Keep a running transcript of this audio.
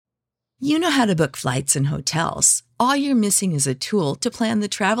You know how to book flights and hotels. All you're missing is a tool to plan the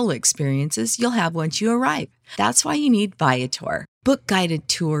travel experiences you'll have once you arrive. That's why you need Viator. Book guided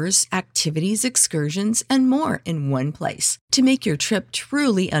tours, activities, excursions, and more in one place to make your trip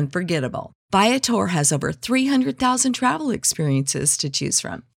truly unforgettable. Viator has over 300,000 travel experiences to choose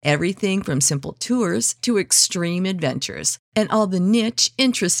from. Everything from simple tours to extreme adventures and all the niche,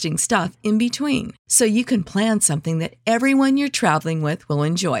 interesting stuff in between. So you can plan something that everyone you're traveling with will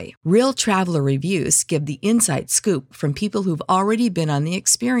enjoy. Real traveler reviews give the inside scoop from people who've already been on the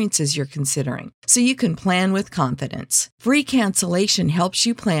experiences you're considering. So you can plan with confidence. Free cancellation helps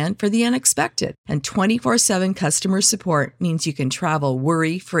you plan for the unexpected. And 24/7 customer support means you can travel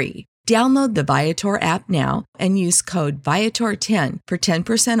worry-free. Download the Viator app now and use code Viator10 for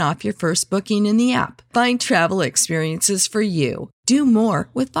 10% off your first booking in the app. Find travel experiences for you. Do more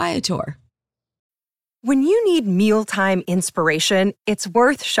with Viator. When you need mealtime inspiration, it's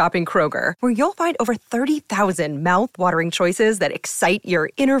worth shopping Kroger, where you'll find over 30,000 mouth-watering choices that excite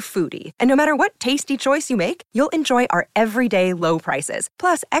your inner foodie. And no matter what tasty choice you make, you'll enjoy our everyday low prices,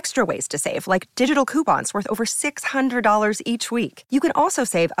 plus extra ways to save, like digital coupons worth over $600 each week. You can also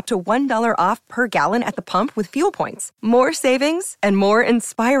save up to $1 off per gallon at the pump with fuel points. More savings and more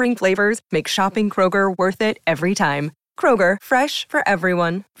inspiring flavors make shopping Kroger worth it every time. Kroger, fresh for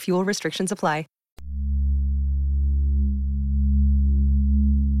everyone. Fuel restrictions apply.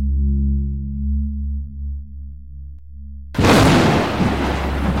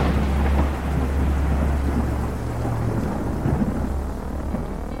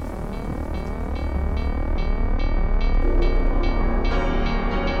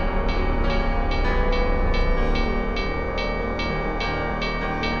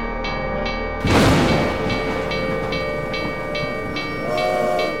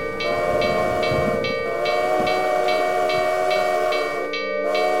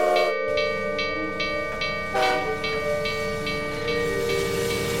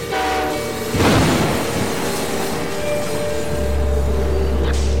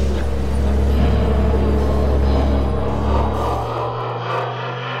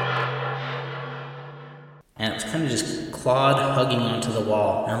 And it was kind of just clawed, hugging onto the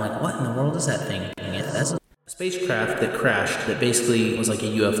wall. And I'm like, what in the world is that thing? That's a spacecraft that crashed that basically was like a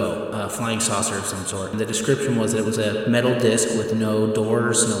UFO, a flying saucer of some sort. And the description was that it was a metal disc with no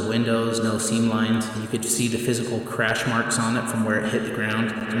doors, no windows, no seam lines. You could see the physical crash marks on it from where it hit the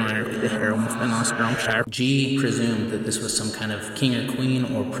ground. G presumed that this was some kind of king or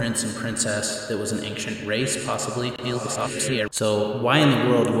queen or prince and princess that was an ancient race, possibly. So why in the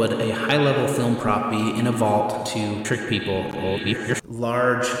world would a high-level film prop be in a vault to trick people?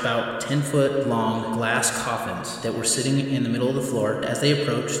 Large, about 10-foot long glass coffins that were sitting in the middle of the floor. As they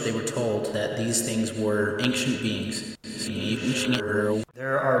approached, they were told that these things were ancient beings.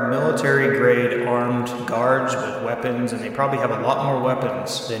 There are military-grade armed guards with weapons, and they probably have a lot more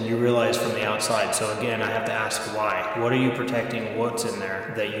weapons than you realize from the outside. So again, I have to ask why. What are you protecting? What's in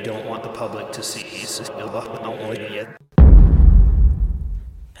there that you don't want the public to see?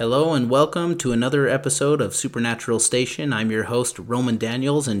 Hello and welcome to another episode of Supernatural Station. I'm your host, Roman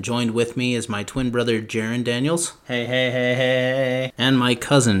Daniels, and joined with me is my twin brother, Jaron Daniels. Hey. And my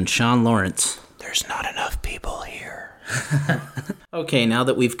cousin, Sean Lawrence. There's not enough people here. Okay, now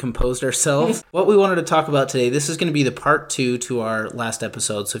that we've composed ourselves, what we wanted to talk about today, this is going to be the part 2 to our last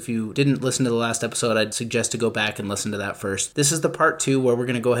episode. So if you didn't listen to the last episode, I'd suggest to go back and listen to that first. This is the part 2 where we're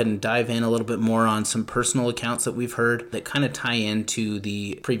going to go ahead and dive in a little bit more on some personal accounts that we've heard that kind of tie into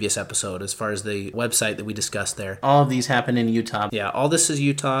the previous episode as far as the website that we discussed there. All of these happen in Utah. Yeah, all this is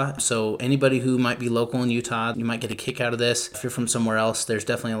Utah. So anybody who might be local in Utah, you might get a kick out of this. If you're from somewhere else, there's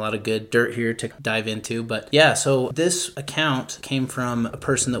definitely a lot of good dirt here to dive into. But yeah, so this account came from a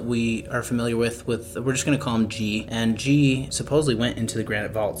person that we are familiar with, we're just going to call him G, and G supposedly went into the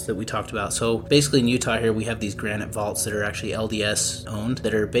granite vaults that we talked about. So basically in Utah here, we have these granite vaults that are actually LDS owned,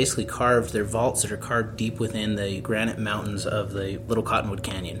 that are basically carved, they're vaults that are carved deep within the granite mountains of the Little Cottonwood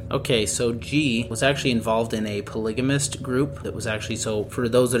Canyon. Okay, so G was actually involved in a polygamist group that was actually, so for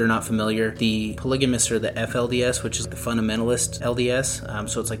those that are not familiar, the polygamists are the FLDS, which is the fundamentalist LDS,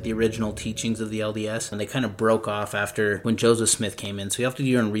 so it's like the original teachings of the LDS, and they kind of broke off after when Joseph Smith came in, so you have to do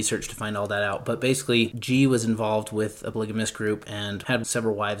your own research to find all that out. But basically, G was involved with a polygamist group and had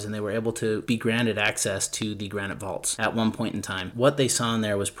several wives, and they were able to be granted access to the granite vaults at one point in time. What they saw in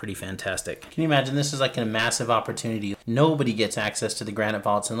there was pretty fantastic. Can you imagine? This is like a massive opportunity. Nobody gets access to the granite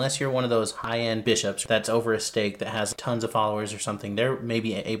vaults unless you're one of those high-end bishops that's over a stake that has tons of followers or something. They're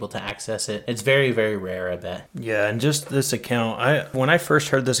maybe able to access it. It's very, very rare, I bet. Yeah, and just this account, when I first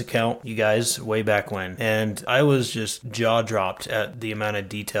heard this account, you guys, way back when, and I was just jaw-dropped shocked at the amount of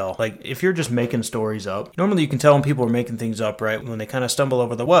detail. Like, if you're just making stories up, normally you can tell when people are making things up, right? When they kind of stumble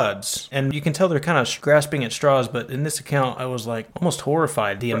over the words. And you can tell they're kind of grasping at straws, but in this account, I was like almost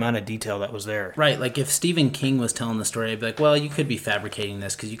horrified the amount of detail that was there. Right, like if Stephen King was telling the story, I'd be like, well, you could be fabricating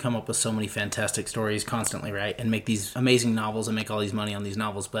this because you come up with so many fantastic stories constantly, right? And make these amazing novels and make all these money on these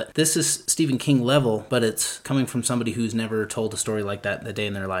novels. But this is Stephen King level, but it's coming from somebody who's never told a story like that a day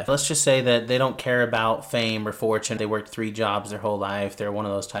in their life. Let's just say that they don't care about fame or fortune. They worked 3 jobs their whole life. They're one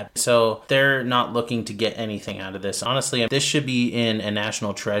of those types. So they're not looking to get anything out of this. Honestly, this should be in a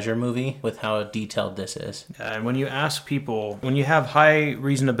National Treasure movie with how detailed this is. And when you ask people, when you have high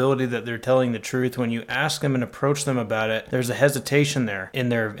reasonability that they're telling the truth, when you ask them and approach them about it, there's a hesitation there in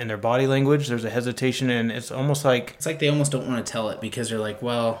their body language. There's a hesitation, and it's almost like they almost don't want to tell it because they're like,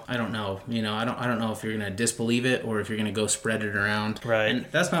 well, I don't know. I don't know if you're going to disbelieve it or if you're going to go spread it around. Right. And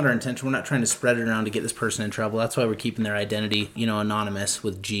that's not our intention. We're not trying to spread it around to get this person in trouble. That's why we're keeping their identity, anonymous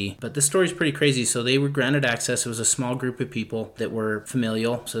with G. But this story's pretty crazy. So they were granted access. It was a small group of people that were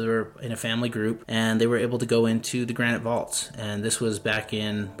familial. So they were in a family group, and they were able to go into the Granite Vaults. And this was back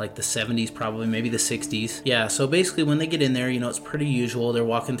in like the 70s, probably, maybe the 60s. Yeah, so basically when they get in there, it's pretty usual. They're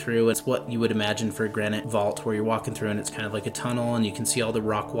walking through. It's what you would imagine for a granite vault, where you're walking through and it's kind of like a tunnel and you can see all the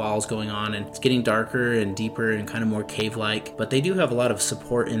rock walls going on, and it's getting darker and deeper and kind of more cave-like. But they do have a lot of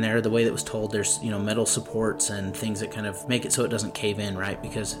support in there. The way that was told, there's, metal supports and things that kind of make it so it doesn't cave in, right?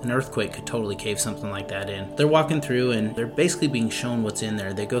 Because an earthquake could totally cave something like that in. They're walking through and they're basically being shown what's in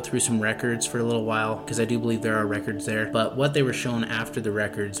there. They go through some records for a little while, because I do believe there are records there. But what they were shown after the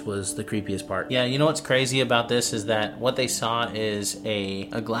records was the creepiest part. Yeah, what's crazy about this is that what they saw is a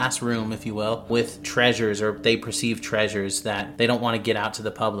glass room, if you will, with treasures, or they perceive treasures that they don't want to get out to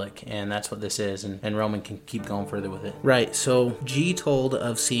the public. And that's what this is. And Roman can keep going further with it. Right. So G told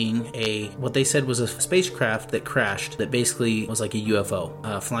of seeing what they said was a spacecraft that crashed that basically was like a UFO,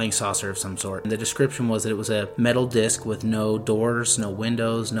 a flying saucer of some sort. And the description was that it was a metal disc with no doors, no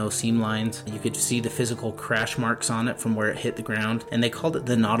windows, no seam lines. You could see the physical crash marks on it from where it hit the ground. And they called it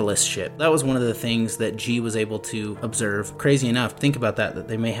the Nautilus ship. That was one of the things that G was able to observe. Crazy enough, think about that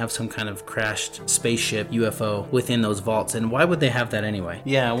they may have some kind of crashed spaceship UFO within those vaults. And why would they have that anyway?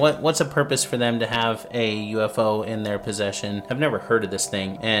 Yeah, what's a purpose for them to have a UFO in their possession? I've never heard of this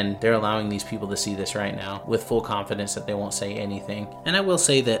thing, and they're allowing these people to see this right now with full confidence that they won't say anything. And I will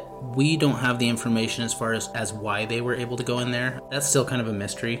say that we don't have the information as far as why they were able to go in there. That's still kind of a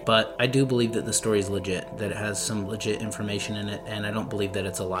mystery, but I do believe that the story is legit, that it has some legit information in it, and I don't believe that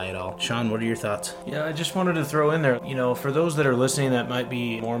it's a lie at all. Sean, what are your thoughts? Yeah, I just wanted to throw in there, for those that are listening that might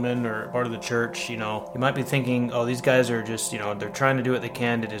be Mormon or part of the church, you might be thinking, oh, these guys are just, they're trying to do what they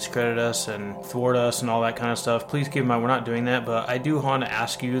can to discredit us and thwart us and all that kind of stuff. Please keep in mind, we're not doing that, but I do want to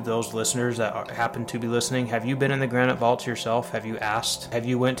ask you, those listeners that happen to be listening, have you been in the Granite Vaults yourself? Have you asked? Have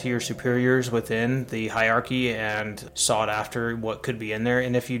you went to your superiors within the hierarchy and sought after what could be in there?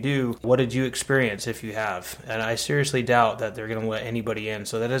 And if you do, what did you experience if you have? And I seriously doubt that they're going to let anybody in.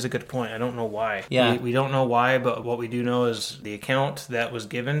 So that is a good point. I don't know why. Yeah. We don't know why, but what we do know is the account that was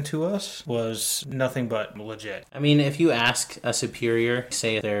given to us was nothing but legit. I mean, if you ask a superior,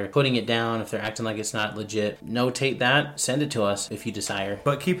 say if they're putting it down, if they're acting like it's not legit, notate that, send it to us if you desire.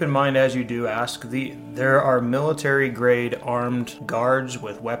 But keep in mind, as you do ask, there are military-grade armed guards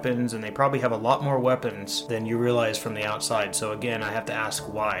with weapons, and they probably have a lot more weapons than you realize from the outside. So again, I have to ask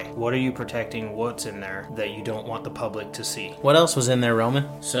why. What are you protecting? What's in there that you don't want the public to see? What else was in there,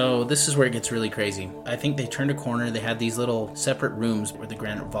 Roman? So this is where it gets really crazy. I think they turned a corner. They had these little separate rooms, where the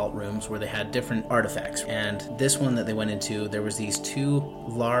Granite Vault rooms, where they had different artifacts. And this one that they went into, there was these 2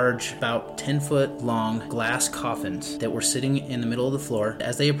 large, about 10-foot long glass coffins that were sitting in the middle of the floor.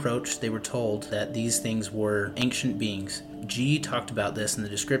 As they approached, they were told that these things were ancient beings. G talked about this in the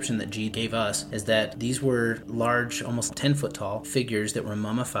description that G gave us, is that these were large, almost 10-foot tall figures that were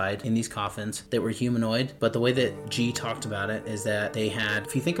mummified in these coffins that were humanoid. But the way that G talked about it is that they had,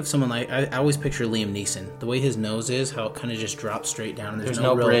 if you think of someone like, I always picture Liam Neeson, the way his nose is, how it kind of just drops straight down. And there's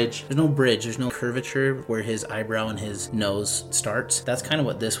no bridge. There's no bridge. There's no curvature where his eyebrow and his nose starts. That's kind of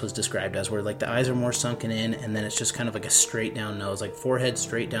what this was described as, where like the eyes are more sunken in, and then it's just kind of like a straight down nose, like forehead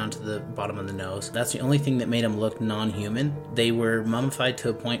straight down to the bottom of the nose. That's the only thing that made him look non-human. They were mummified to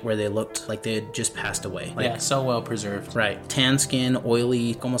a point where they looked like they had just passed away. Yeah, so well preserved. Right. Tan skin,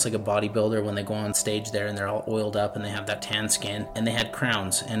 oily, almost like a bodybuilder when they go on stage there and they're all oiled up and they have that tan skin. And they had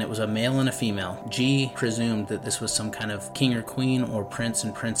crowns, and it was a male and a female. G presumed that this was some kind of king or queen or prince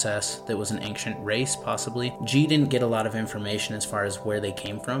and princess that was an ancient race, possibly. G didn't get a lot of information as far as where they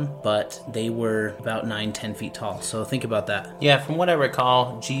came from, but they were about 9-10 feet tall. So think about that. Yeah, from what I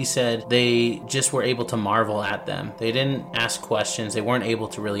recall, G said they just were able to marvel at them. They didn't ask questions. They weren't able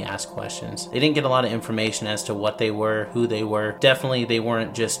to really ask questions. They didn't get a lot of information as to what they were, who they were. Definitely they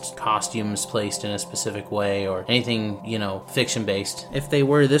weren't just costumes placed in a specific way or anything, fiction based. If they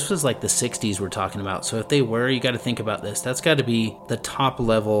were, this was like the 60s we're talking about. So if they were, you got to think about this. That's got to be the top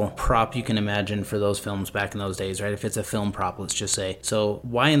level prop you can imagine for those films back in those days, right? If it's a film prop, let's just say. So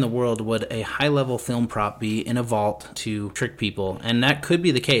why in the world would a high level film prop be in a vault to trick people? And that could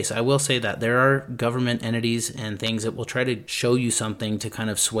be the case. I will say that there are government entities and things that will try to show you something to kind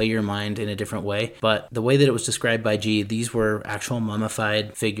of sway your mind in a different way. But the way that it was described by G, these were actual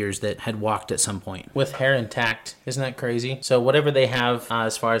mummified figures that had walked at some point. With hair intact. Isn't that crazy? So whatever they have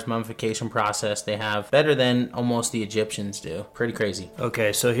as far as mummification process, they have better than almost the Egyptians do. Pretty crazy.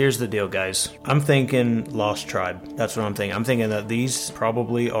 Okay, so here's the deal, guys. I'm thinking Lost Tribe. That's what I'm thinking. I'm thinking that these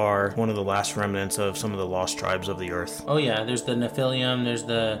probably are one of the last remnants of some of the lost tribes of the earth. Oh yeah, there's the Nephilim, there's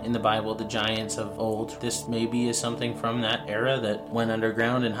in the Bible, the giants of old. This maybe is something from that era that went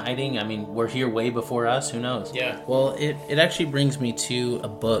underground and hiding. I mean, we're here way before us. Who knows? Yeah. Well, it actually brings me to a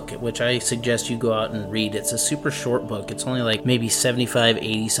book, which I suggest you go out and read. It's a super short book. It's only like maybe 75,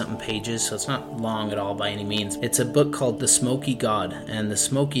 80 something pages, so it's not long at all by any means. It's a book called The Smoky God, and the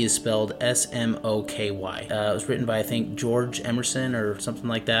Smoky is spelled Smoky. It was written by, I think, George Emerson or something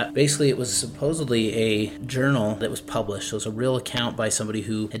like that. Basically, it was supposedly a journal that was published. So it was a real account by somebody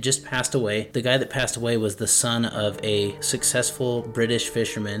who had just passed away. The guy that passed away was the son of a successful British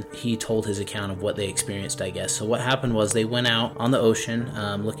fisherman. He told his account of what they experienced, I guess. So what happened was they went out on the ocean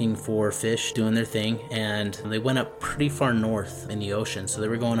looking for fish, doing their thing, and they went up pretty far north in the ocean. So they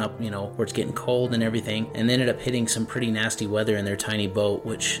were going up, where it's getting cold and everything, and they ended up hitting some pretty nasty weather in their tiny boat,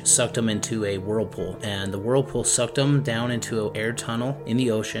 which sucked them into a whirlpool. And the whirlpool sucked them down into an air tunnel in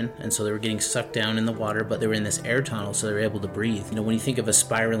the ocean, and so they were getting sucked down in the water, but they were in this air tunnel, so they were able to breathe. When you think of a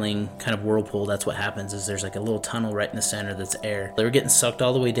spiraling kind of whirlpool, that's what happens, is there's like a little tunnel right in the center that's air. They were getting sucked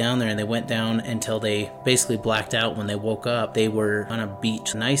all the way down there, and they went down until they basically blacked out. When they woke up, they were on a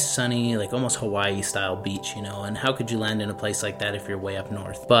beach, nice sunny, like almost Hawaii style beach, and how could you land in a place like that if you're way up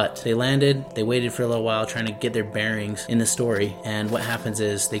north? But they landed, they waited for a little while trying to get their bearings in the story, and what happens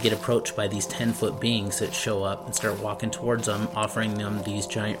is they get approached by these 10-foot beings that show up and start walking towards them, offering them these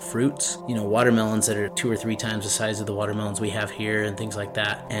giant fruits, watermelons that are 2 or 3 times the size of the watermelons we have here and things like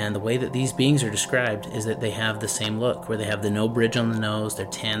that. And the way that these beings are described is that they have the same look, where they have the no bridge on the nose, they're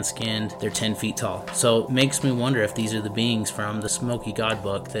tan-skinned, they're 10 feet tall. So it makes me wonder if these are the beings from the Smoky God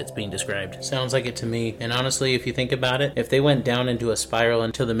book that's being described. Sounds like it to me. And honestly, if you think about it, if they went down into a spiral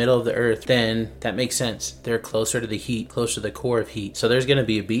into the middle of the earth, then that makes sense. They're closer to the heat, closer to the core of heat. So there's going to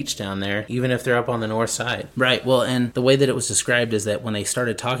be a beach down there, even if they're up on the north side. Right. Well, and the way that it was described is that when they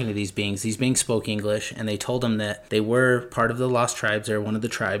started talking to these beings spoke English, and they told them that they were part of the lost tribes. They're one of the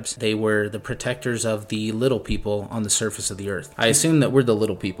tribes. They were the protectors of the little people on the surface of the earth. I assume that we're the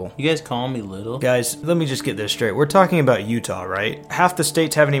little people. You guys call me little? Guys, let me just get this straight. We're talking about Utah, right? Half the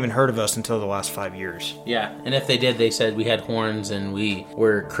states haven't even heard of us until the last 5 years. Yeah, and if they did, they said we had horns and we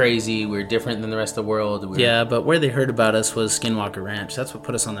were crazy, we were different than the rest of the world. Yeah, but where they heard about us was Skinwalker Ranch. That's what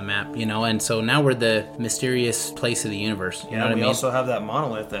put us on the map, and so now we're the mysterious place of the universe. You know what I mean? We also have that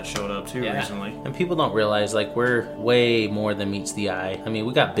monolith that showed up too recently. And people don't realize, we're way more than meets the eye. I mean,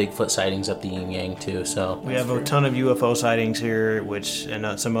 we got Bigfoot sightings up the yin yang too, so. We have a ton of UFO sightings here,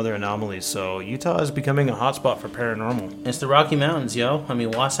 and some other anomalies, so Utah is becoming a hotspot for paranormal. It's the Rocky Mountains, yo. I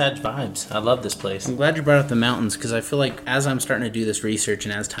mean, Wasatch vibes. I love this place. I'm glad you brought up the mountains, because I feel like as I'm starting to do this research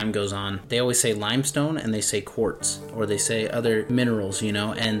and as time goes on, they always say limestone and they say quartz, or they say other minerals,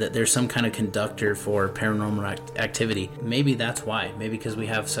 and that there's some kind of conductor for paranormal activity. Maybe that's why. Maybe because we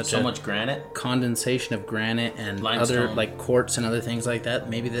have so much granite, condensation of granite and limestone, other quartz and other things like that.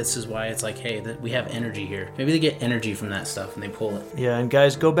 Maybe this is why it's hey, that we have energy here. Maybe they get energy from that stuff and they pull it. Yeah, and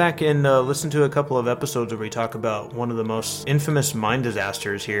guys, go back and listen to a couple of episodes where we talk about one of the most infamous mine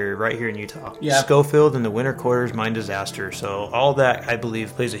disasters right here in Utah. Yeah. Schofield and the Winter Quarters mine disaster. So all that, I believe,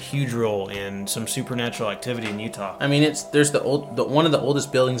 plays a huge role in some supernatural activity in Utah. I mean, there's one of the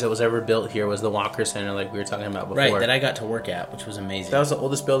oldest buildings that was ever built here was the Walker Center, like we were talking about before. Right, that I got to work at, which was amazing. That was the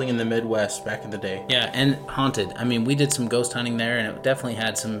oldest building in the Midwest back in the day. Yeah, and haunted. I mean, we did some ghost hunting there, and it definitely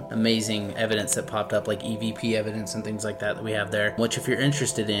had some amazing evidence that popped up, like EVP evidence and things like that we have there, which if you're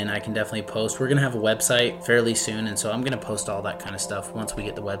interested in, I can definitely post. We're going to have a website fairly soon, and so I'm going to post all that kind of stuff once we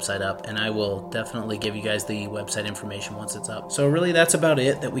get the website up, and I will definitely give you guys the website information once it's up. So really, that's about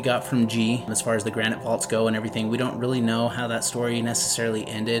it that we got from G as far as the granite vaults go and everything. We don't really know how that story necessarily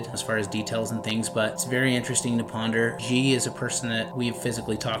ended as far as details and things, but it's very interesting to ponder. G is a person that we've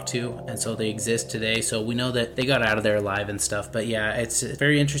physically talked to, and so they exist today, so we know that they got out of there alive and stuff. But yeah, it's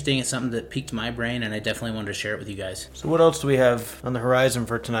very interesting. It's something that piqued my brain, and I definitely wanted to share it with you guys. So what else do we have on the horizon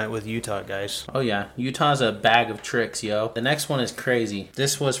for tonight with Utah, guys? Oh yeah, Utah's a bag of tricks, yo. The next one is crazy.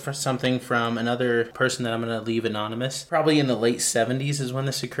 This was for something from another person that I'm going to leave anonymous. Probably in the late 70s is when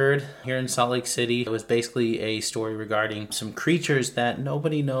this occurred here in Salt Lake City. It was basically a story regarding some creatures that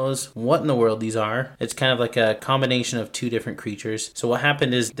nobody knows what in the world these are. It's kind of like a combination of two different creatures. So what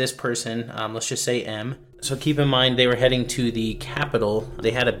happened is this person, let's just say M. So keep in mind, they were heading to the Capitol.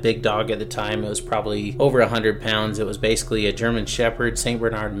 They had a big dog at the time. It was probably over 100 pounds. It was basically a German Shepherd, St.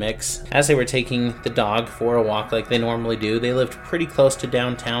 Bernard mix. As they were taking the dog for a walk like they normally do, they lived pretty close to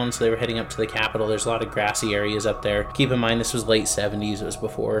downtown, so they were heading up to the Capitol. There's a lot of grassy areas up there. Keep in mind, this was late 70s. It was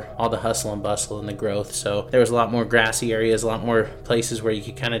before all the hustle and bustle and the growth. So there was a lot more grassy areas, a lot more places where you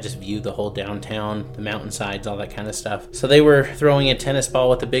could kind of just view the whole downtown, the mountainsides, all that kind of stuff. So they were throwing a tennis ball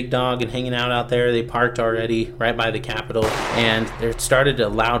with the big dog and hanging out there. They parked already right by the Capitol, and there started a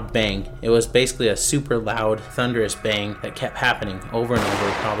loud bang. It was basically a super loud, thunderous bang that kept happening over and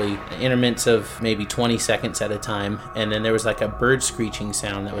over, probably intermits of maybe 20 seconds at a time, and then there was like a bird screeching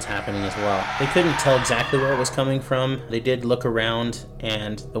sound that was happening as well. They couldn't tell exactly where it was coming from. They did look around,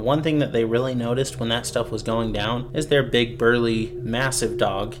 and the one thing that they really noticed when that stuff was going down is their big, burly, massive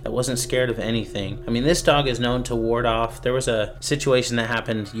dog that wasn't scared of anything. I mean, this dog is known to ward off. There was a situation that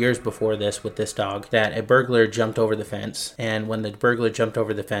happened years before this with this dog, that a burglar jumped over the fence, and when the burglar jumped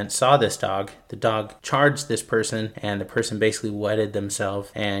over the fence, saw this dog, the dog charged this person, and the person basically wetted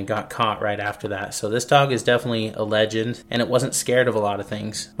themselves and got caught right after that. So this dog is definitely a legend, and it wasn't scared of a lot of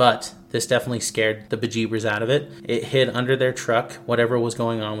things, but this definitely scared the bejeebers out of it. It hid under their truck, whatever was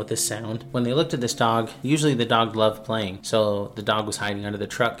going on with this sound. When they looked at this dog, usually the dog loved playing, so the dog was hiding under the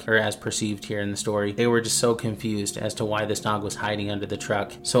truck, or as perceived here in the story. They were just so confused as to why this dog was hiding under the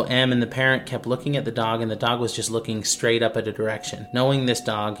truck. So M and the parent kept looking at the dog, and the dog was just looking straight up at a direction. Knowing this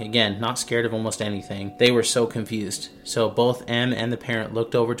dog, again, not scared of almost anything, they were so confused. So both M and the parent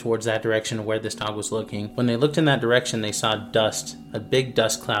looked over towards that direction where this dog was looking. When they looked in that direction, they saw dust, a big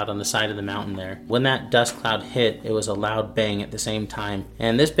dust cloud on the side of the mountain there. When that dust cloud hit, it was a loud bang at the same time.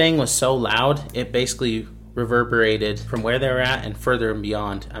 And this bang was so loud, it basically reverberated from where they were at and further and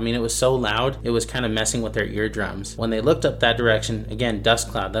beyond. I mean, it was so loud, it was kind of messing with their eardrums. When they looked up that direction, again, dust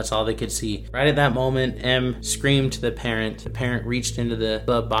cloud, that's all they could see. Right at that moment, M screamed to the parent. The parent reached into the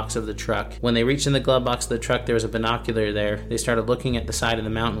glove box of the truck. When they reached in the glove box of the truck, there was a binocular there. They started looking at the side of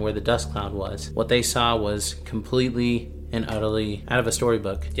the mountain where the dust cloud was. What they saw was completely and utterly out of a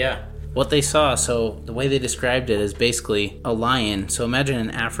storybook. Yeah. What they saw, so the way they described it is basically a lion. So imagine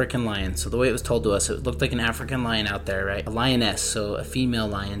an African lion. So the way it was told to us, it looked like an African lion out there, right? A lioness, so a female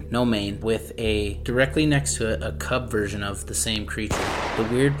lion, no mane, with directly next to it, a cub version of the same creature. The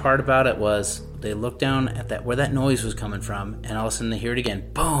weird part about it was they looked down at where that noise was coming from, and all of a sudden they hear it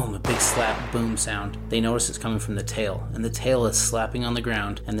again. Boom! A big slap, boom sound. They notice it's coming from the tail, and the tail is slapping on the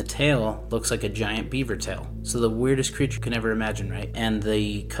ground, and the tail looks like a giant beaver tail. So the weirdest creature you could ever imagine, right? And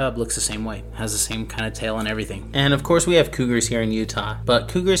the cub looks the same way, has the same kind of tail and everything. And of course we have cougars here in Utah, but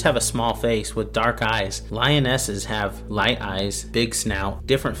cougars have a small face with dark eyes. Lionesses have light eyes, big snout,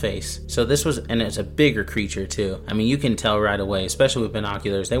 different face. So this was, and it's a bigger creature too. I mean, you can tell right away, especially with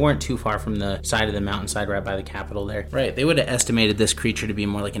binoculars. They weren't too far from the side of the mountainside right by the Capitol there. Right, they would have estimated this creature to be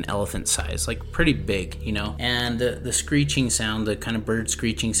more like an elephant size, like pretty big, you know? And the screeching sound, the kind of bird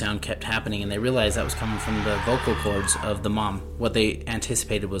screeching sound kept happening, and they realized that was coming from the vocal cords of the mom. What they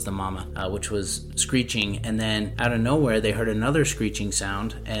anticipated was the mama, which was screeching, and then out of nowhere they heard another screeching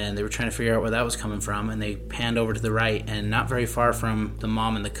sound, and they were trying to figure out where that was coming from, and they panned over to the right, and not very far from the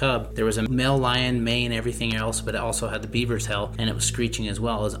mom and the cub, there was a male lion, mane, everything else, but it also had the beaver tail, and it was screeching as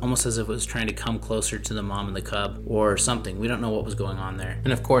well. It was almost as if it was trying to come closer to the mom and the cub or something. We don't know what was going on there.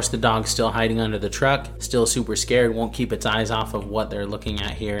 And of course the dog's still hiding under the truck, still super scared, won't keep its eyes off of what they're looking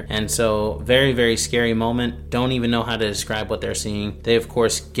at here. And so very, very scary moment. Don't even know how to describe what they're seeing. They of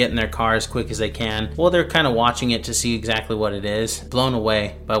course get in their car as quick as they can. Well, they're kind of watching it to see exactly what it is, blown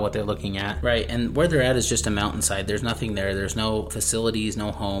away by what they're looking at. Right, and where they're at is just a mountainside. There's nothing there. There's no facilities,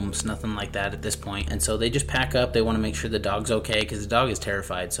 no homes, nothing like that at this point. And so they just pack up. They want to make sure the dog's okay because the dog is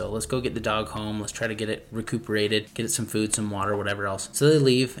terrified. So let's go get the dog home. Let's try to get it recuperated, get it some food, some water, whatever else. So they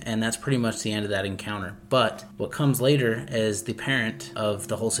leave, and that's pretty much the end of that encounter. But what comes later is the parent of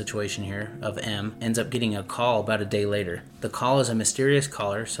the whole situation here, of M, ends up getting a call about a day later. The call is a mysterious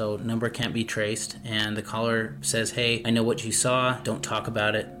caller, so number can't be traced, and the caller says, hey, I know what you saw. Don't talk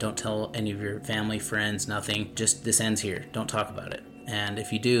about it. Don't tell any of your family, friends, nothing. Just this ends here. Don't talk about it. and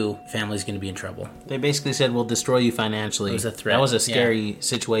if you do, family's going to be in trouble. They basically said, we'll destroy you financially. It was a threat. That was a scary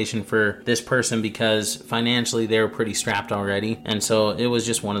situation for this person because financially they were pretty strapped already. And so it was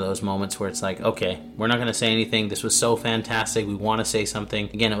just one of those moments where it's like, okay, we're not going to say anything. This was so fantastic. We want to say something.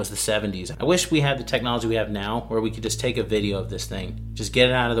 Again, it was the 70s. I wish we had the technology we have now where we could just take a video of this thing. Just get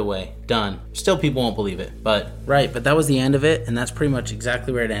it out of the way. Done. Still, people won't believe it, but... Right, but that was the end of it, and that's pretty much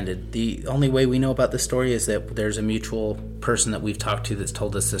exactly where it ended. The only way we know about the story is that there's a mutual person that we've talked to that's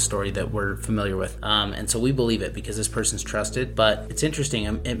told us this story that we're familiar with. And so we believe it because this person's trusted. But it's interesting.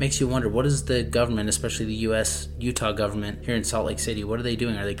 It makes you wonder, what is the government, especially the U.S., Utah government here in Salt Lake City, what are they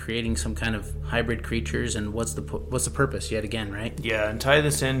doing? Are they creating some kind of hybrid creatures? And what's the purpose yet again, right? Yeah, and tie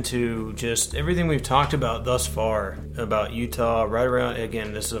this into just everything we've talked about thus far about Utah, right around,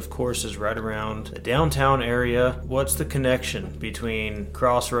 again, this of course is right around the downtown area. What's the connection between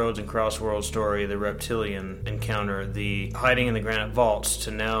Crossroads and Crossworld Story, the reptilian encounter, the hiding in the granite vaults,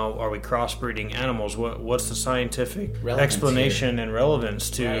 to now are we crossbreeding animals? What's the scientific explanation and relevance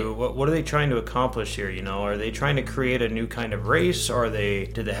to what are they trying to accomplish here? You know, are they trying to create a new kind of race? Or have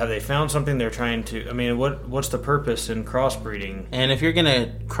they found something they're trying to? I mean, what's the purpose in crossbreeding? And if you're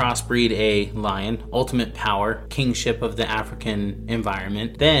gonna crossbreed a lion, ultimate power, kingship of the African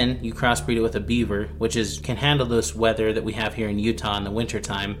environment, then you crossbreed it with a beaver, which can handle this weather that we have here in Utah in the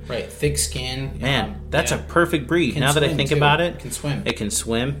wintertime. Right, thick skin. Man, that's a perfect breed. Now that I think about it, it can swim. It can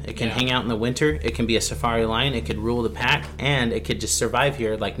swim. It can hang out in the winter. It can be a safari lion. It could rule the pack, and it could just survive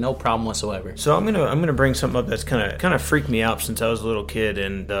here like no problem whatsoever. So I'm gonna bring something up that's kind of freaked me out since I was a little kid,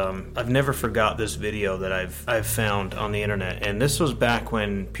 and I've never forgot this video that I've found on the internet. And this was back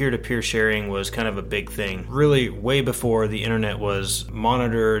when peer-to-peer sharing was kind of a big thing, really way before the internet was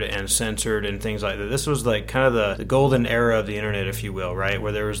monitored and censored and things like that. This was like kind of the golden era of the internet, if you will, right,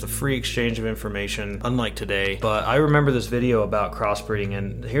 where there was the free exchange of information, unlike today. But I remember this video about crossbreeding,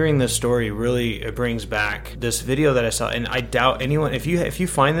 and hearing this story really brings back this video that I saw. And I doubt anyone, if you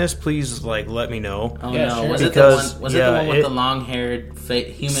find this, please let me know. Oh yeah, no, sure. was it the one with the long-haired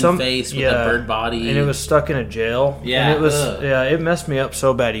human face with the bird body, and it was stuck in a jail? Yeah, and it was it messed me up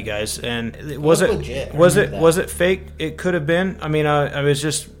so bad, you guys. And was it fake? It could have been. I mean, I was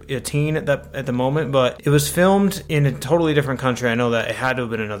just a teen at the moment, but it was filmed in a totally different country. I know that it had to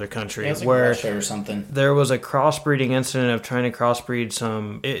have been another country where Russia or something. There was a crossbreeding incident of trying to crossbreed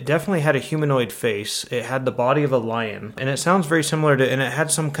some. It definitely had a humanoid face. It had the body of a lion, and it sounds very similar to. And it had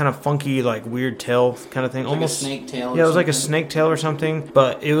some kind of funky, weird tail kind of thing, almost a snake tail. Yeah, it was like a snake tail or something.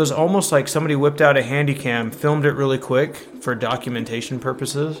 But it was almost like somebody whipped out a handy cam, filmed it really quick for documentation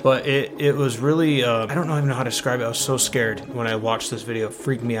purposes. But it was really I don't even know how to describe it. I was so scared when I watched this video. It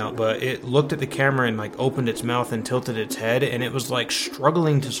freaked me out. But it looked at the camera and opened its mouth and tilted its head, and it was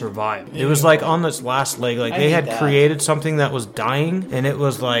struggling to survive. It was on its last leg. They had created something that was dying, and it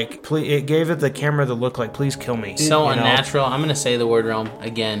was it gave it the camera the look please kill me. So unnatural. I'm gonna say the word wrong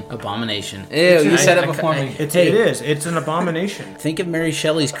again. Abomination. Ew, you said it before me. It is. It's an abomination. Think of Mary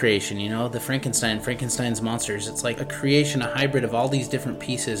Shelley's creation, the Frankenstein's monsters. It's like a creation, a hybrid of all these different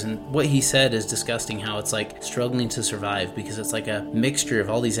pieces, and what he said is disgusting, how it's struggling to survive because it's like a mixture of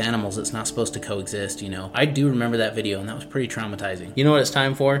all these animals that's not supposed to coexist. I do remember that video, and that was pretty traumatizing. You know what it's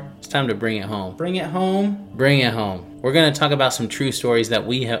time for? It's time to bring it home. Bring it home? Bring it home. We're going to talk about some true stories that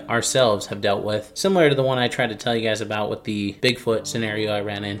we ourselves have dealt with, similar to the one I tried to tell you guys about with the Bigfoot scenario I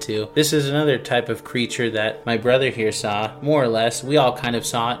ran into. This is another type of creature that my brother here saw, more or less. We all kind of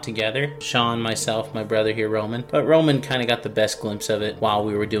saw it together. Sean, myself, my brother here, Roman. But Roman kind of got the best glimpse of it while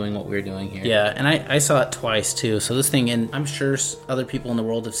we were doing what we were doing here. Yeah, and I saw it twice too. So this thing, and I'm sure other people in the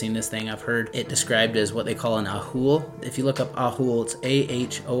world have seen this thing. I've heard it described as what they call an ahool. If you look up ahool, it's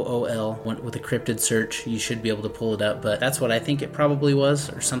AHOOL. With a cryptid search, you should be able to pull it up. But that's what I think it probably was,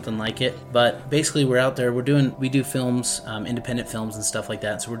 or something like it. But basically, we're out there. We do films, independent films and stuff like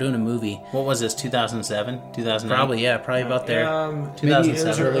that. So we're doing a movie. What was this? 2007, 2008? Probably about there.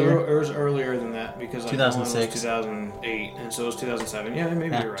 2007. It was earlier than that because 2006, 2008, and so it was 2007. Yeah,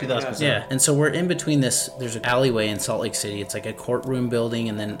 maybe you're right. 2007. Yeah, and so we're in between this. There's an alleyway in Salt Lake City. It's like a courtroom building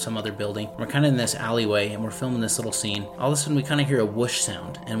and then some other building. We're kind of in this alleyway and we're filming this little scene. All of a sudden, we kind of hear a whoosh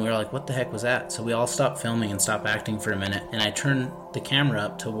sound, and we're like, "What the heck was that?" So we all stop filming and stop acting for a minute, and I turn the camera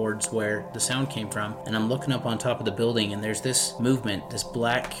up towards where the sound came from, and I'm looking up on top of the building, and there's this movement, this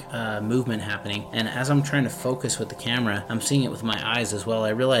black movement happening. And as I'm trying to focus with the camera, I'm seeing it with my eyes as well. I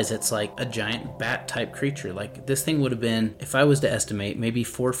realize it's like a giant bat type creature. This thing would have been, if I was to estimate, maybe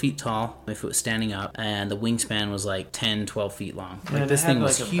 4 feet tall if it was standing up, and the wingspan was 10, 12 feet long. This thing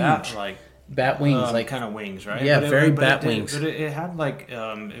was huge. bat wings, like kind of wings, right? Yeah, very bat wings. wings. But it had like,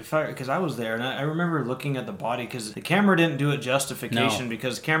 because I was there and I remember looking at the body because the camera didn't do it justification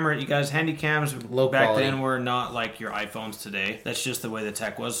because you guys, handy cams Low back quality. then were not like your iPhones today. That's just the way the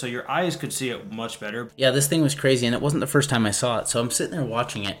tech was. So your eyes could see it much better. Yeah, this thing was crazy, and it wasn't the first time I saw it. So I'm sitting there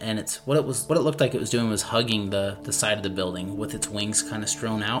watching it, and what it looked like it was doing was hugging the side of the building with its wings kind of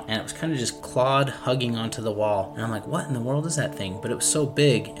strewn out, and it was kind of just clawed hugging onto the wall. And I'm like, what in the world is that thing? But it was so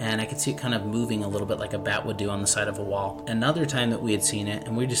big, and I could see it kind of moving a little bit like a bat would do on the side of a wall. Another time that we had seen it,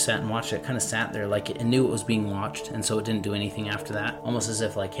 and we just sat and watched it, kind of sat there like it knew it was being watched, and so it didn't do anything after that. Almost as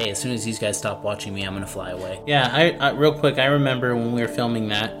if like, hey, as soon as these guys stop watching me, I'm gonna fly away. Yeah, I real quick, I remember when we were filming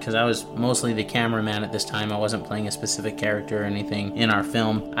that, because I was mostly the cameraman at this time. I wasn't playing a specific character or anything in our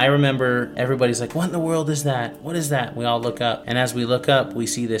film. I remember everybody's like, what in the world is that? What is that? We all look up, and as we look up, we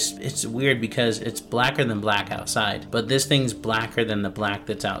see this. It's weird because it's blacker than black outside, but this thing's blacker than the black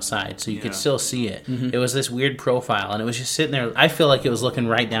that's outside, so you could still see it. It was this weird profile, and it was just sitting there. I feel like it was looking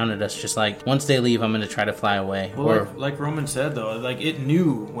right down at us, just like, once they leave, I'm going to try to fly away. Well, like Roman said, though, like it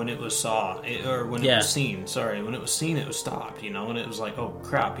knew when it was when it was seen. Sorry, when it was seen, it was stopped, and it was like, oh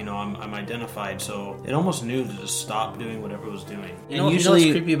crap, I'm identified, so it almost knew to just stop doing whatever it was doing. And usually,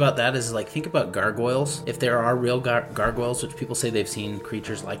 what's creepy about that is like, think about gargoyles. If there are real gargoyles, which people say they've seen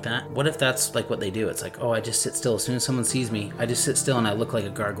creatures like that, what if that's like what they do? It's like, oh, I just sit still. As soon as someone sees me, I just sit still and I look like a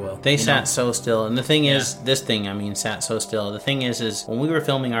gargoyle. They sat so still. And the thing is, sat so still. The thing is when we were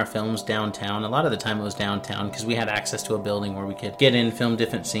filming our films downtown, a lot of the time it was downtown because we had access to a building where we could get in, film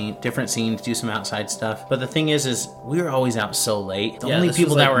different scenes, do some outside stuff. But the thing is we were always out so late. The only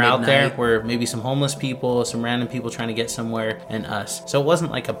people that were out there were maybe some homeless people, some random people trying to get somewhere, and us. So it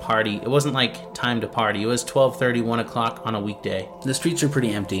wasn't like a party. It wasn't like time to party. It was 12:30, 1 o'clock on a weekday. The streets are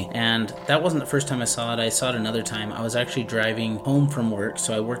pretty empty, and that wasn't the first time I saw it. I saw it another time. I was actually driving home from work,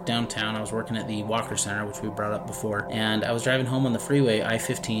 so I worked downtown. I was working at the Walker Center, which we brought up before, and I was driving home on the freeway,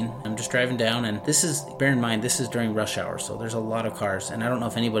 I-15. I'm just driving down, and bear in mind, this is during rush hour, so there's a lot of cars, and I don't know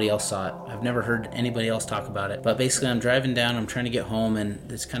if anybody else saw it. I've never heard anybody else talk about it, but basically I'm driving down, I'm trying to get home,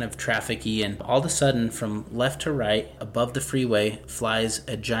 and it's kind of trafficy, and all of a sudden, from left to right, above the freeway, flies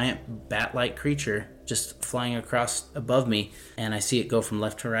a giant bat-like creature just flying across above me, and I see it go from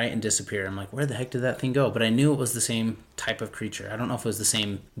left to right and disappear. I'm like, where the heck did that thing go? But I knew it was the same type of creature. I don't know if it was the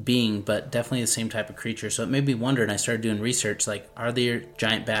same being, but definitely the same type of creature. So it made me wonder, and I started doing research, like, are there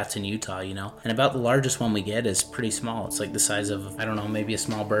giant bats in Utah, And about the largest one we get is pretty small. It's like the size of, I don't know, maybe a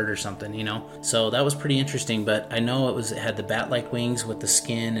small bird or something, So that was pretty interesting, but I know it had the bat-like wings with the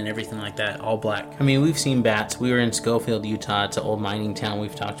skin and everything like that, all black. I mean, we've seen bats. We were in Schofield, Utah. It's an old mining town.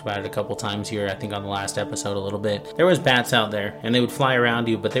 We've talked about it a couple times here, I think on the last episode a little bit. There was bats out there, and they would fly around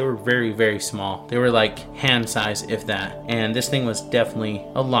you, but they were very, very small. They were like hand size, if that. And this thing was definitely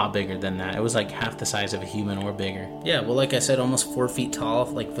a lot bigger than that. It was like half the size of a human or bigger. Yeah, well, like I said, almost 4 feet tall,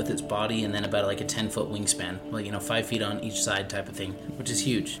 like with its body, and then about like a 10-foot wingspan, like 5 feet on each side type of thing, which is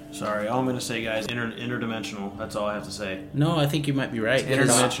huge. Sorry, all I'm gonna say, guys, interdimensional. That's all I have to say. No, I think you might be right.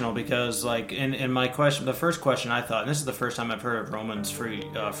 Interdimensional, because like in my question, the first question I thought, and this is the first time I've heard of Roman's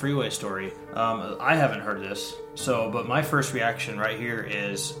freeway story. I haven't heard this, but my first reaction right here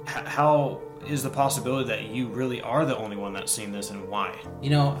is how is the possibility that you really are the only one that's seen this, and why?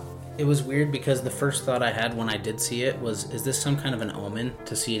 It was weird because the first thought I had when I did see it was, is this some kind of an omen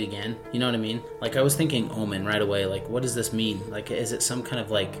to see it again? You know what I mean? Like, I was thinking omen right away. Like, what does this mean? Like, is it some kind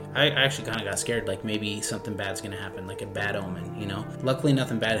of like, I actually kind of got scared, like maybe something bad's going to happen, like a bad omen, Luckily,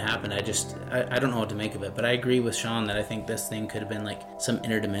 nothing bad happened. I don't know what to make of it, but I agree with Sean that I think this thing could have been like some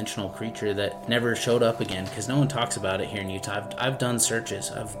interdimensional creature that never showed up again, because no one talks about it here in Utah. I've done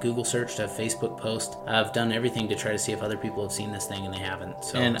searches. I've Google searched, I've Facebook post. I've done everything to try to see if other people have seen this thing, and they haven't.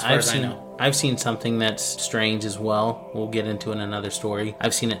 So, and I've seen something that's strange as well. We'll get into in another story.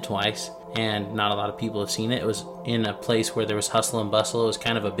 I've seen it twice, and not a lot of people have seen it. It was in a place where there was hustle and bustle. It was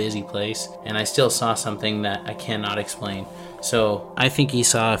kind of a busy place, and I still saw something that I cannot explain. So I think he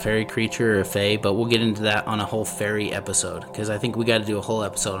saw a fairy creature or a fae, but we'll get into that on a whole fairy episode, because I think we got to do a whole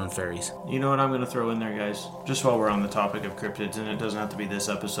episode on fairies. You know what I'm going to throw in there, guys? Just while we're on the topic of cryptids, and it doesn't have to be this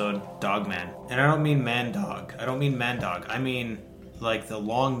episode, Dogman. And I don't mean man-dog. I mean like the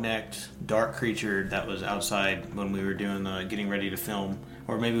long-necked dark creature that was outside when we were doing getting ready to film.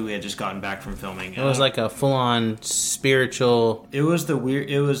 or maybe we had just gotten back from filming. It was like a full-on spiritual. It was the weird.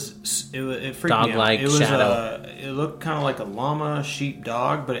 It freaked me out. Dog-like shadow. It looked kind of like a llama sheep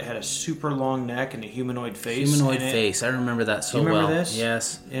dog, but it had a super long neck and a humanoid face. I remember that so well. Do you remember this?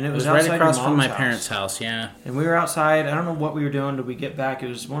 Yes. And it was was right outside across your from mom's my house. parents' house. Yeah. And we were outside. I don't know what we were doing. Did we get back? It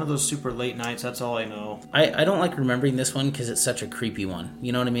was one of those super late nights. That's all I know. I don't like remembering this one because it's such a creepy one.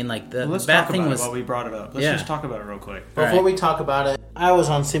 You know what I mean? Like the Let's bad talk thing about was it while we brought it up. Let's just talk about it real quick. Before we talk about it, I was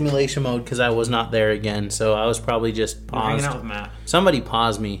on simulation mode because I was not there again, so I was probably just We're hanging paused. out with Matt. Somebody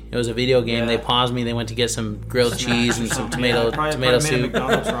paused me. It was a video game. Yeah. They paused me. They went to get some grilled cheese and some tomato Probably tomato made a soup.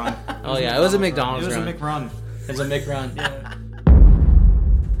 McDonald's run. Oh yeah, it was a McDonald's It was run. a McRun. It was a McRun. Yeah.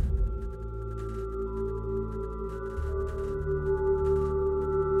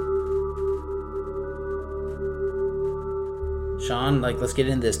 Sean, let's get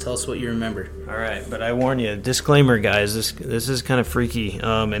into this. Tell us what you remember. All right, but I warn you, disclaimer, guys. This is kind of freaky,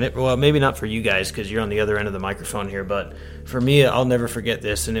 maybe not for you guys because you're on the other end of the microphone here, but for me, I'll never forget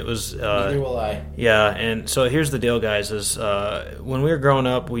this, and it was. Neither will I. Yeah, and so here's the deal, guys. Is when we were growing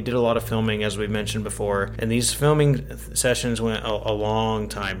up, we did a lot of filming, as we mentioned before, and these filming sessions went a long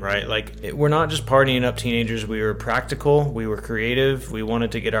time, right? We're not just partying up teenagers. We were practical. We were creative. We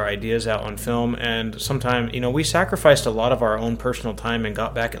wanted to get our ideas out on film, and sometimes, we sacrificed a lot of our own personal time and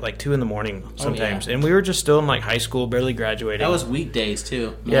got back at 2 a.m. sometimes, and we were just still in high school, barely graduating. That was weekdays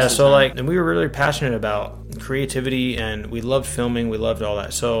too. Yeah, so and we were really passionate about creativity, and we loved filming, we loved all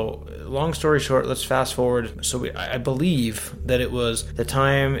that. So long story short, let's fast forward. So I believe that it was the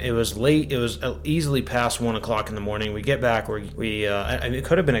time, it was late, it was easily past 1 o'clock in the morning. We get back, it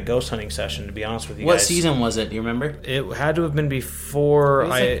could have been a ghost hunting session, to be honest with you What guys. season was it? Do you remember? It had to have been before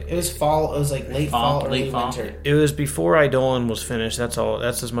It was fall. It was late fall, early winter. It was before Eidolon was finished. That's all.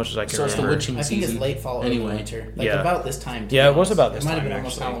 That's as much as I can So it's the remember. witching I think season. it's late fall, early winter. about this time. Yeah, it was about this It might time. have been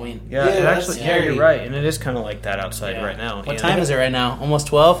almost actually. Halloween. Yeah, Yeah, it that's actually. Yeah, scary. you're right, and it is kind of like that outside right now. What time is it right now? Almost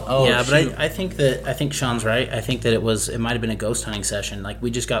 12? Oh, yeah, shoot. but I think Sean's right. I think that it might have been a ghost hunting session. We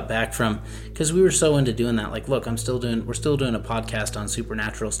just got back from, because we were so into doing that. Look, we're still doing a podcast on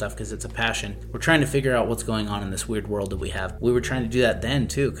supernatural stuff because it's a passion. We're trying to figure out what's going on in this weird world that we have. We were trying to do that then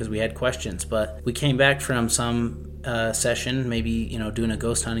too because we had questions, but we came back from some session, maybe doing a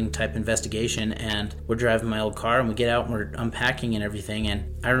ghost hunting type investigation, and we're driving my old car and we get out and we're unpacking and everything,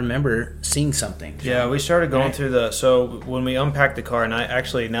 and I remember seeing something. Yeah, we started going through so when we unpacked the car, and I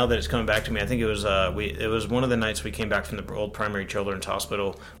actually, now that it's coming back to me, I think it was one of the nights we came back from the old Primary Children's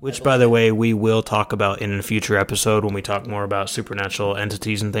Hospital, which, by the way, we will talk about in a future episode when we talk more about supernatural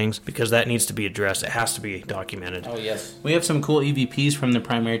entities and things, because that needs to be addressed. It has to be documented. Oh yes, We have some cool EVPs from the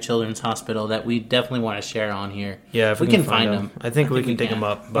Primary Children's Hospital that we definitely want to share on here. Yeah, if we can find them. I think we can dig them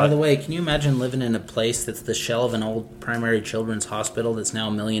up. By But the way, can you imagine living in a place that's the shell of an old Primary Children's Hospital that's now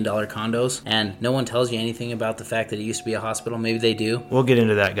 $1 million condos, and no one tells you anything about the fact that it used to be a hospital? Maybe they do. we'll get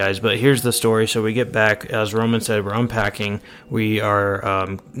into that, guys. But here's the story. So we get back, as Roman said, we're unpacking. We are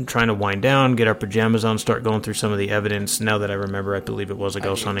trying to wind down, get our pajamas on, start going through some of the evidence. Now that I remember, I believe it was a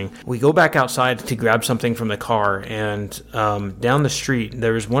ghost hunting. We go back outside to grab something from the car, and down the street,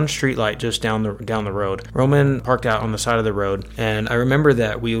 there was one street light just down the road. Roman parked out on the side of the road, and I remember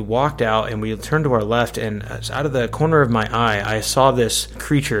that we walked out and we turned to our left, and out of the corner of my eye, I saw this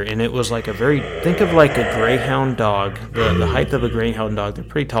creature, and it was think of a greyhound dog, the height of a greyhound dog. They're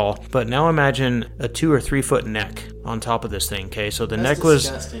pretty tall, but now imagine a 2 or 3 foot neck on top of this thing. Okay, so the neck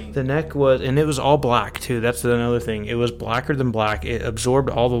was, and it was all black too. That's another thing. It was blacker than black. It absorbed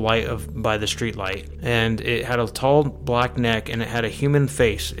all the light by the street light, and it had a tall black neck, and it had a human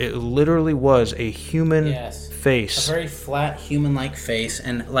face. It literally was a human face. A very flat, human-like face,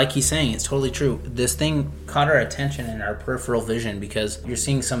 and like he's saying, it's totally true. This thing caught our attention and our peripheral vision because you're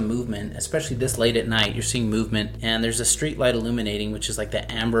seeing some movement, especially this late at night. You're seeing movement, and there's a street light illuminating, which is like the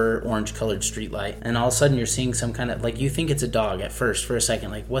amber orange-colored street light, and all of a sudden you're seeing some kind of, you think it's a dog at first for a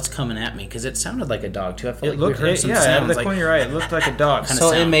second, what's coming at me? Because it sounded like a dog too. I felt we heard some sounds. Out of the corner of your eye, it looked like a dog.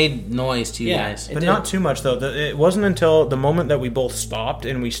 So it made noise to you guys. But not too much, though. It wasn't until the moment that we both stopped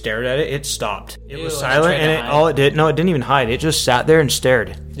and we stared at it, it stopped. It was silent, and it didn't even hide. It just sat there and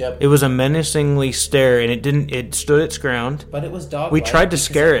stared. Yep. It was a menacingly stare, and it stood its ground. But it was dog. We tried to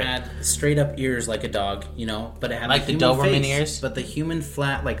scare it. It had straight up ears like a dog, but it had Like the human Doberman face, ears? but the human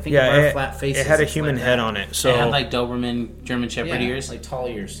flat, think of our flat faces. It had a it's human like head that. on it. So It had like Doberman German Shepherd ears. like tall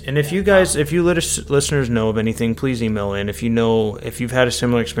ears. And if you guys, if you listeners know of anything, please email in. If you know, if you've had a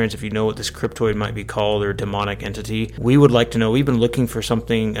similar experience, if you know what this cryptoid might be called or demonic entity, we would like to know. We've been looking for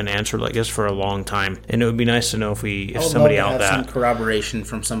an answer like this for a long time, and it would be nice to know if somebody out there some corroboration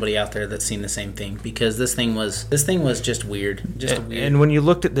from somebody out there that's seen the same thing, because this thing was just weird, And when you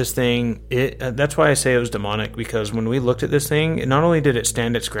looked at this thing, that's why I say it was demonic, because when we looked at this thing, not only did it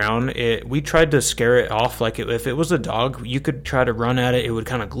stand its ground, we tried to scare it off. Like if it was a dog, you could try to run at it, it would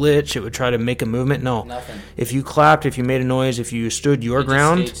kind of glitch, it would try to make a movement. No, nothing. If you clapped, if you made a noise, if you stood your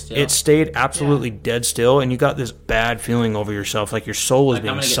ground, it stayed absolutely dead still, and you got this bad feeling over yourself, like your soul was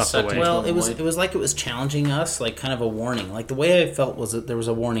being sucked away. Well, it was like it was challenging us, like kind of a warning. Like the way I felt was that there was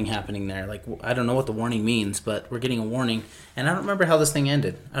a warning happening there. Like I don't know what the warning means, but we're getting a warning. And I don't remember how this thing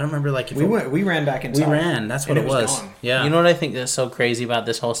ended. I don't remember, like, if we ran back inside. We ran. That's what it was. Gone. Yeah. You know what I think is so crazy about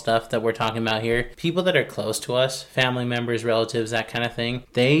this whole stuff that we're talking about here? People that are close to us, family members, relatives, that kind of thing,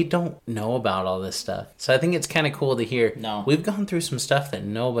 they don't know about all this stuff. So I think it's kind of cool to hear. No. We've gone through some stuff that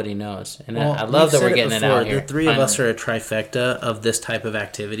nobody knows. And I love that we're getting it out here. The three of us are a trifecta of this type of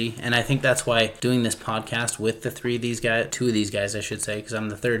activity. And I think that's why doing this podcast with the two of these guys, I should say, because I'm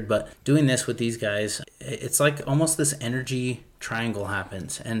the third, but doing this with these guys, it's like almost this energy triangle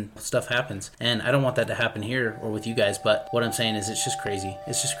happens and stuff happens, and I don't want that to happen here or with you guys, but what I'm saying is it's just crazy.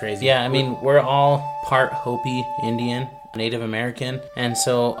 Yeah, I mean, we're all part Hopi Indian, Native American, and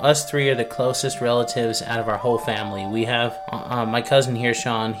so us three are the closest relatives out of our whole family. We have my cousin here,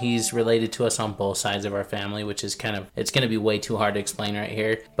 Sean. He's related to us on both sides of our family, which is it's going to be way too hard to explain right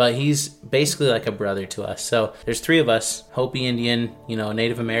here, but he's basically like a brother to us. So there's three of us, Hopi Indian,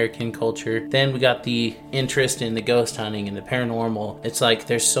 Native American culture. Then we got the interest in the ghost hunting and the paranormal. It's like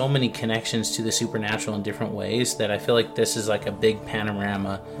there's so many connections to the supernatural in different ways that I feel like this is like a big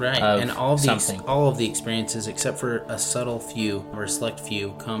panorama, right? Of and all of the experiences, except for a subtle few or a select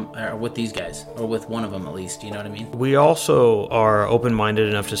few, come with these guys, or with one of them at least. You know what I mean? We also are open-minded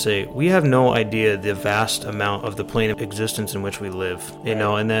enough to say we have no idea the vast amount of the plane of existence in which we live. You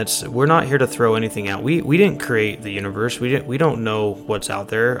know, and we're not here to throw anything out. We didn't create the universe. We don't know what's out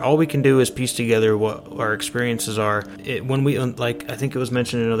there. All we can do is piece together what our experiences are. When we, like I think it was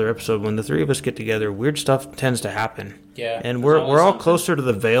mentioned in another episode, when the three of us get together, weird stuff tends to happen. Yeah, and we're all closer to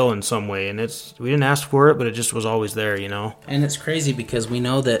the veil in some way, and we didn't ask for it, but it just was always there, And it's crazy because we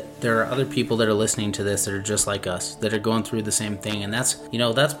know that there are other people that are listening to this that are just like us, that are going through the same thing, and that's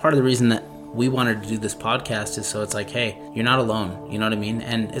part of the reason that we wanted to do this podcast, is so it's like, hey, you're not alone, you know what I mean?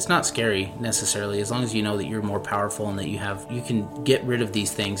 And it's not scary necessarily, as long as you know that you're more powerful and that you can get rid of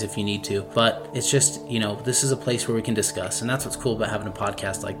these things if you need to. But it's just, this is a place where we can discuss, and that's what's cool about having a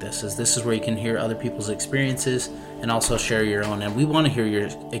podcast like this is where you can hear other people's experiences and also share your own. And we want to hear your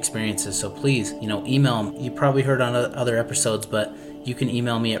experiences, so please, email them. You probably heard on other episodes, but you can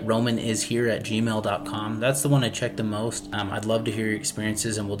email me at romanishere@gmail.com. That's the one I check the most. I'd love to hear your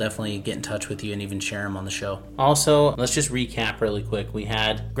experiences, and we'll definitely get in touch with you and even share them on the show. Also, let's just recap really quick. We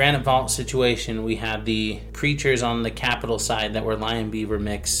had Granite Vault situation. We had the creatures on the Capitol side that were lion beaver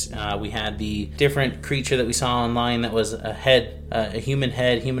mix. We had the different creature that we saw online that was a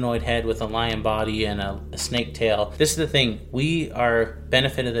humanoid head with a lion body and a snake tail. This is the thing. We are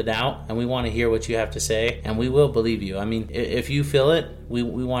benefit of the doubt, and we want to hear what you have to say, and we will believe you. I mean, if you feel it, we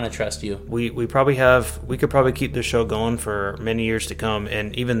want to trust you. We could probably keep this show going for many years to come,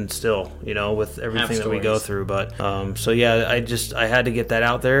 and even still, with everything that we go through. But so yeah, I had to get that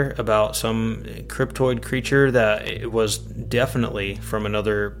out there about some cryptoid creature that it was definitely from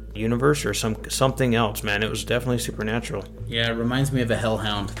another universe or something else, man. It was definitely supernatural. Yeah, it reminds me of a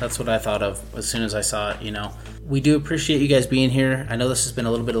hellhound. That's what I thought of as soon as I saw it. We do appreciate you guys being here. I know this has been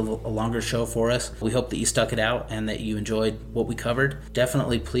a little bit of a longer show for us. We hope that you stuck it out and that you enjoyed what we covered.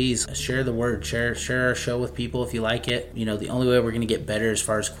 Definitely, please share the word. Share our show with people if you like it. The only way we're going to get better as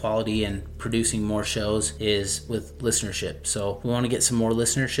far as quality and producing more shows is with listenership. So we want to get some more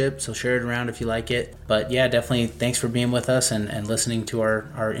listenership, so share it around if you like it. But yeah, definitely thanks for being with us and listening to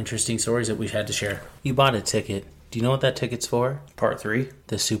our interesting stories that we've had to share. You bought a ticket. Do you know what that ticket's for? Part 3?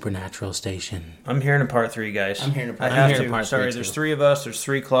 The Supernatural Station. I'm hearing a part 3, guys. I'm hearing a part 3. Sorry, there's 3 of us. There's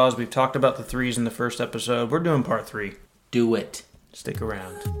 3 claws. We've talked about the 3s in the first episode. We're doing part 3. Do it. Stick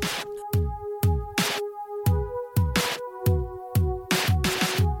around.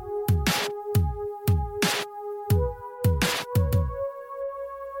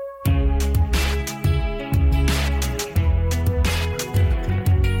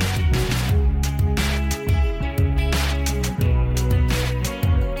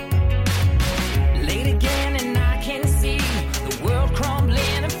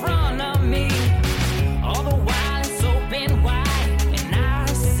 All the while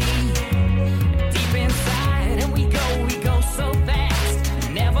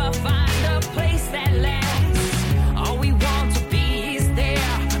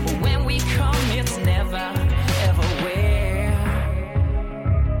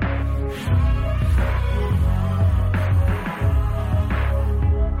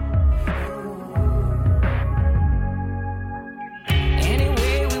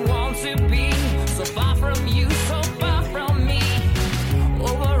from you, so far from me.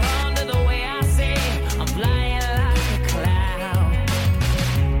 Over under the way I say, I'm flying like a cloud.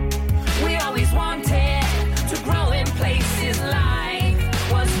 We always wanted to grow in places. Life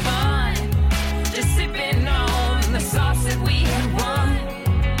was fun, just sipping on the sauce that we had won.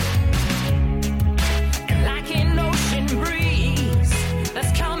 And like an ocean breeze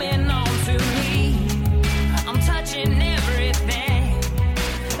that's coming on to me, I'm touching everything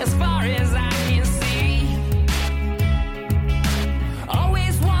as far as I can see.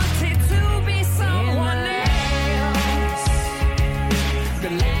 Always wanted to be someone else. The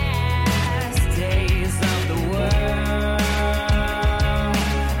last days of the world,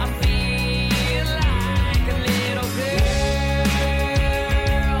 I feel like a little girl,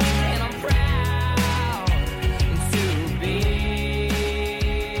 and I'm proud to be.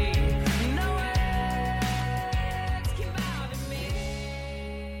 No words can bother me.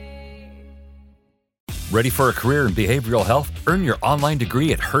 Ready for a career in behavioral health? Earn your online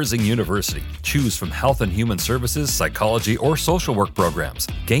degree at Herzing University. Choose from health and human services, psychology, or social work programs.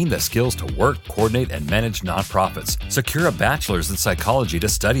 Gain the skills to work, coordinate, and manage nonprofits. Secure a bachelor's in psychology to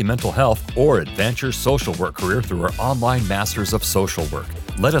study mental health, or advance your social work career through our online Masters of Social Work.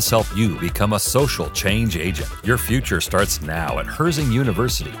 Let us help you become a social change agent. Your future starts now at Herzing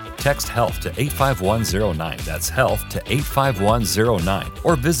University. Text HEALTH to 85109. That's HEALTH to 85109.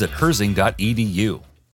 Or visit herzing.edu.